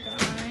outside,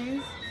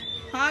 guys.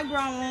 Hi,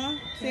 Grandma.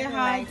 Say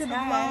hi to the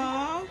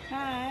vlog.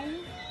 Hi.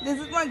 This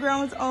is my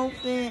grandma's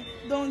outfit.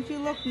 Don't you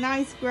look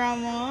nice,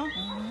 Grandma?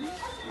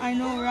 I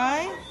know,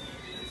 right?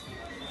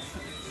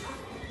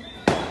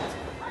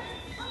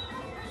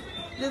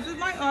 This is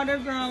my other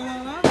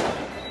grandma.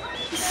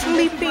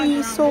 Sleeping,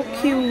 he's so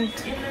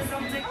cute.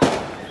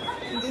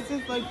 This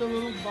is like the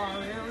little bar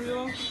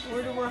area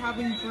where they were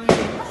having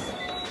drinks.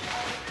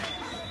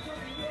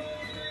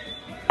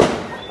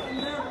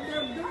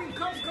 They're doing,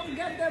 come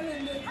get them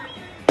in the,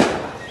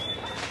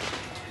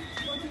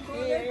 what you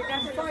call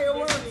it?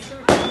 Fireworks.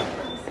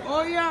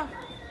 Oh yeah,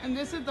 and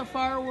this is the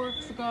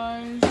fireworks,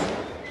 guys.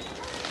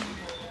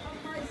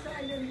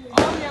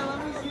 Oh yeah, let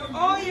me see.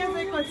 Oh yes,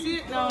 I can see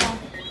it now.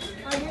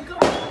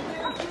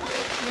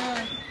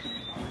 Yeah.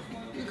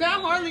 You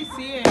can't hardly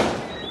see it.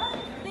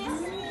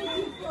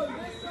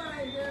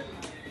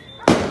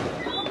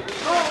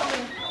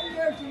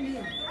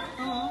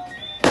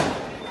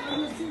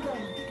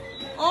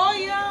 Oh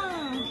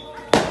yeah.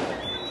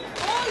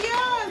 Oh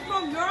yeah, it's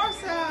from your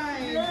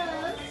side.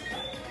 Yes.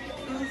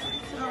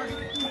 Sorry.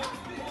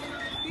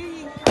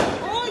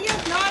 Oh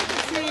yes, now I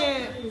can see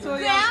it. So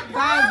yeah,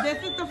 guys,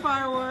 this is the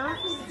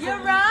fireworks.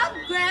 You're up,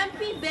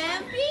 Grampy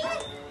Bampy?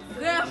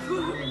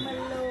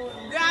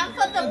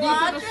 Grandpa the These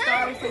are the Watcher?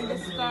 stars in the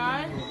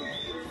sky.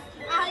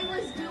 I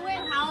was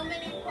doing how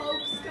many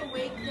pokes to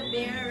wake the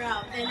bear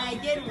up, and I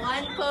did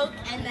one poke,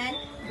 and then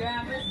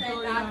Grandpa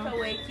said not to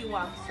wake you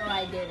up, so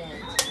I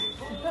didn't.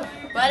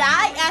 But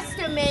I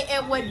estimate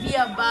it would be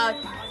about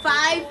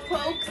 5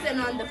 pokes, and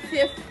on the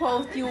 5th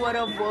poke you would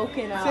have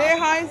woken up. Say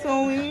hi,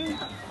 Zoe.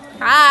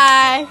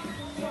 Hi.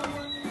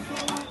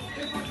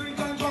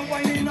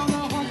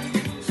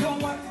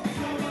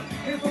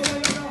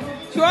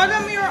 Show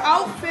them your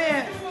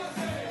outfit.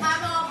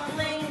 I'm all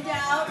blinged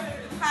out.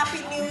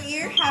 Happy New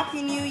Year,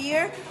 Happy New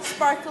Year.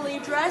 Sparkly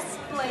dress,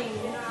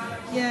 bling.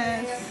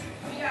 Yes.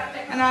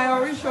 And I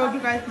already showed you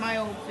guys my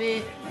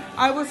outfit.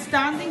 I was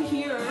standing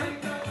here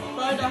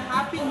by the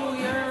Happy New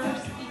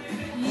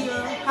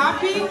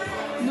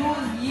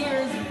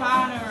Year's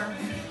banner.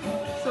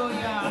 So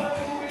yeah.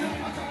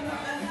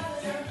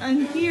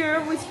 And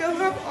here we still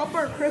have up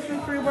our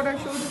Christmas tree, what I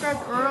showed you guys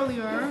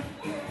earlier.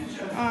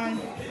 And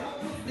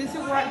this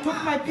is where I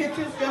took my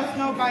pictures just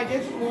now by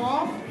this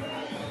wall.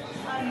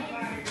 And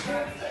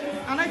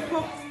I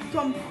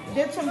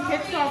did some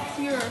TikToks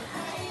here.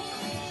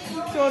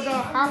 So the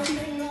happy,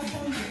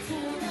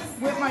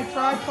 with my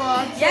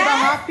tripod, so the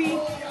happy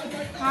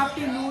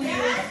New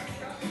Year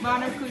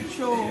banner could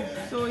show.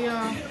 So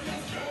yeah.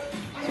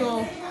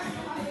 So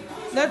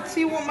let's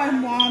see what my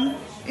mom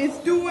is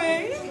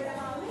doing.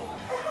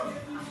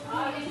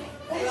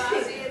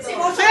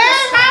 Say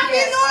Happy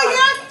New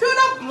Year to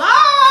the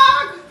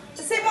vlog!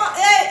 Simon,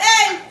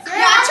 hey,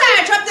 Yeah,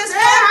 charge up this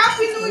Say phone.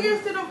 Happy New Year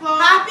to the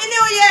vlog. Happy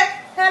New Year.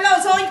 Hello,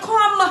 Zoe,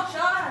 come.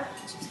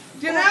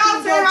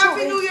 Janelle, say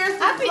Happy New Year to the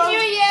Happy vlog.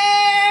 New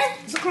Year!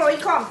 So Chloe,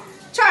 come.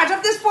 Charge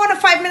up this phone in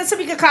 5 minutes so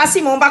we can call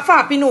Simon back for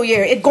Happy New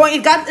Year. It's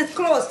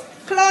closed.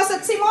 Close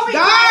it, Simon.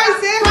 Guys,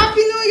 say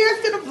Happy New Year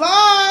to the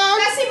vlog.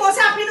 Let Simon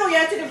say Happy New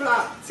Year to the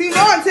vlog.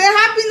 Simone, say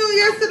Happy New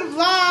Year to the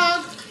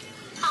vlog.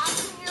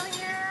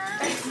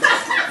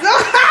 No.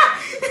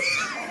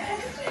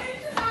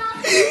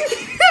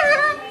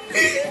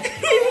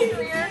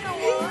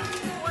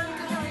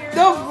 The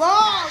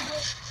vlog.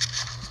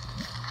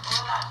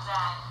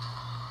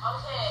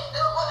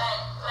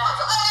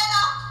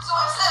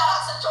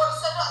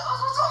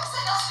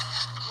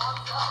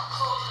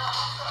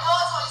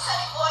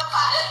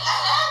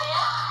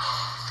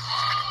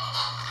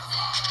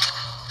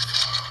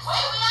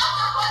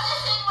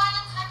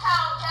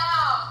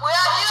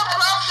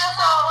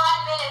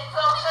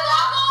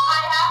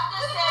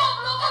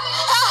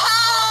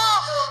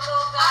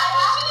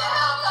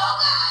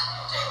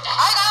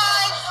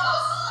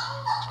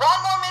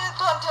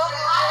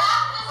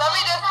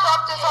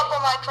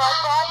 my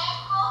tripod?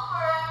 Thankful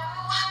for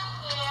everyone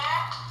here,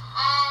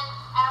 and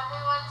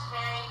everyone's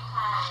very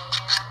kind,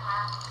 and I'm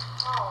happy.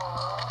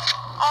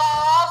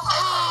 Oh,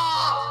 sweet.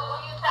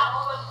 Who you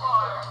thankful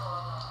for?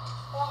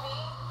 For me?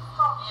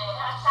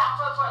 Yeah, I'm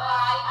thankful for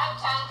life. I'm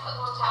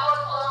thankful for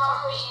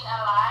being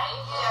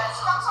alive.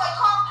 Yes, come so I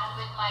come. And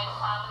with my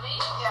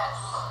family. Yes.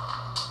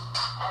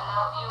 I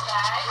love you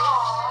guys.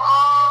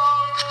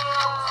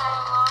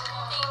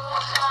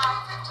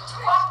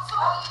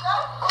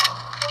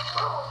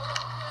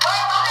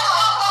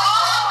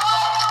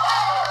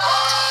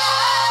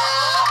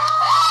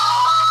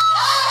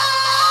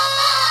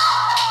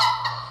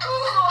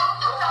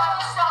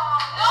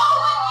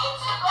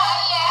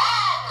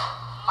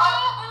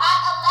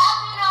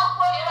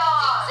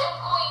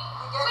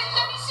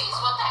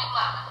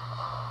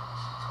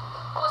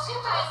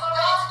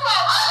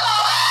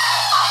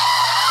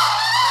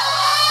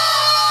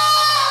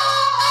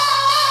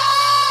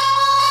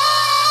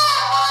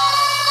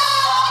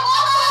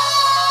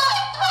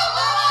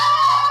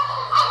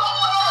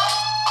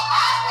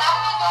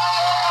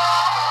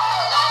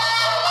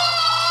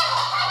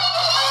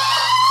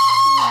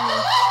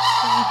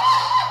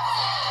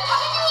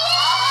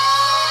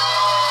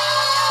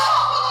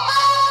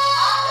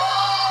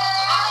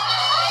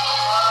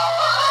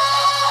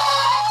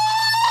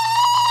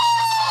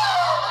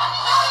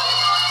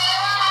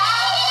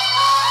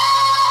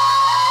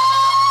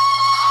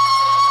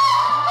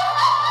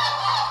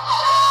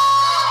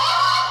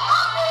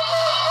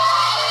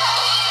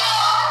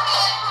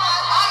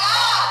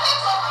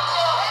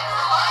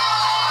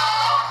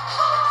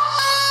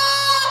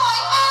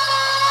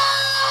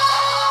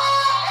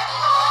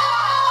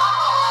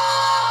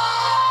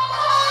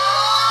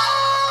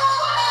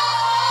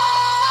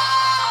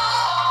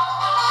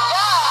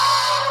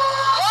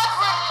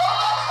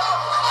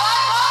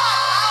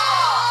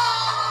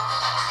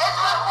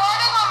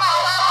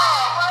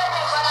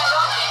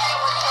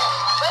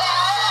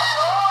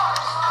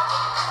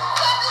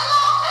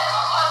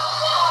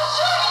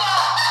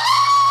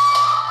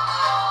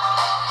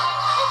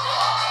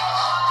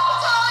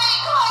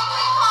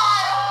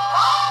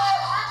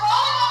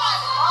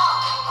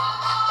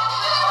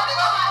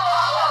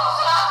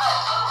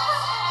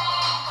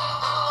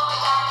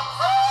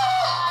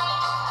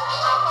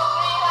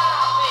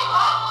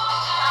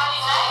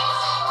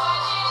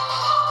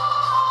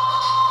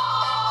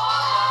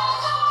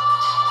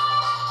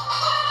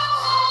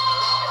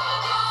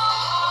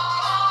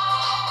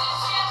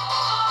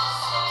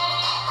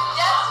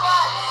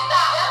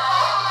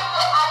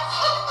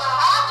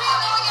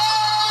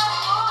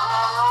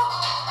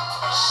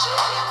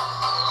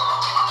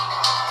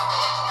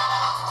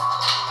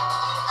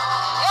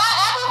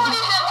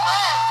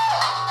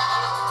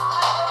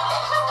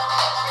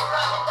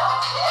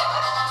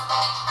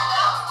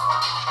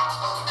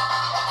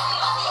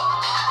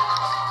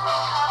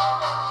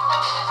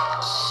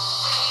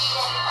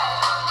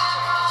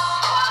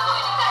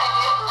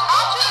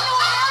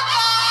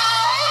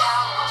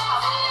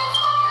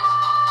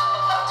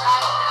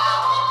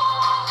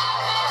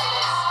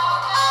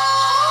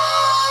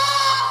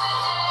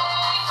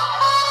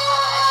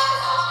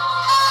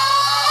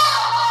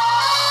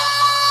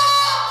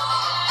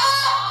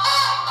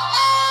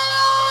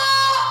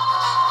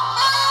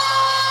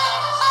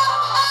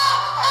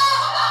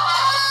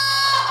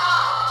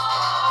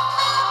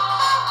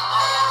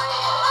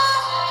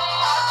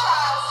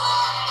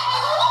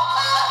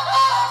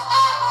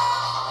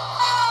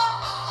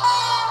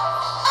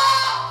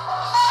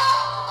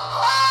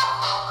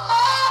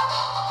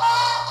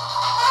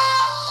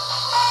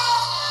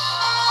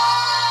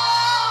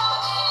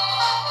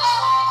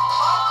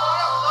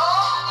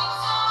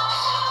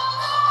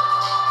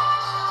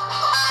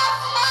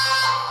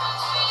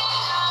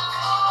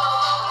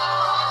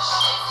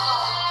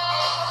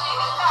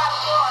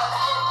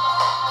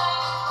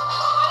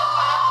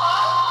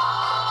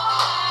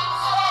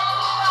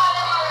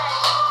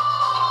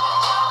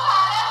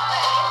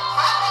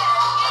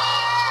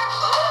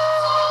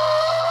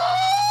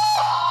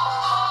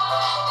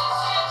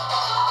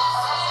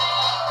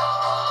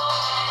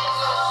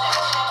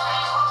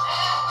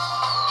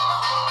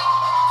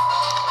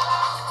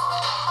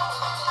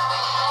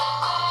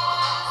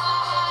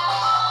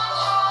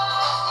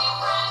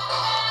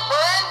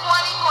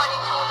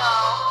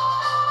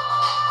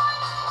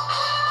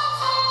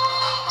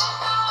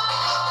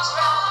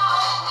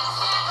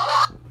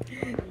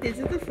 This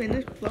is the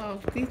finished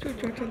vlog. Please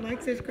remember to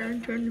like, subscribe,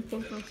 and turn the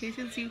post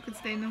notifications so you can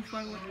stay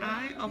notified when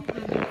I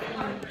upload a new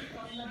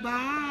vlog.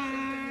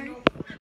 Bye!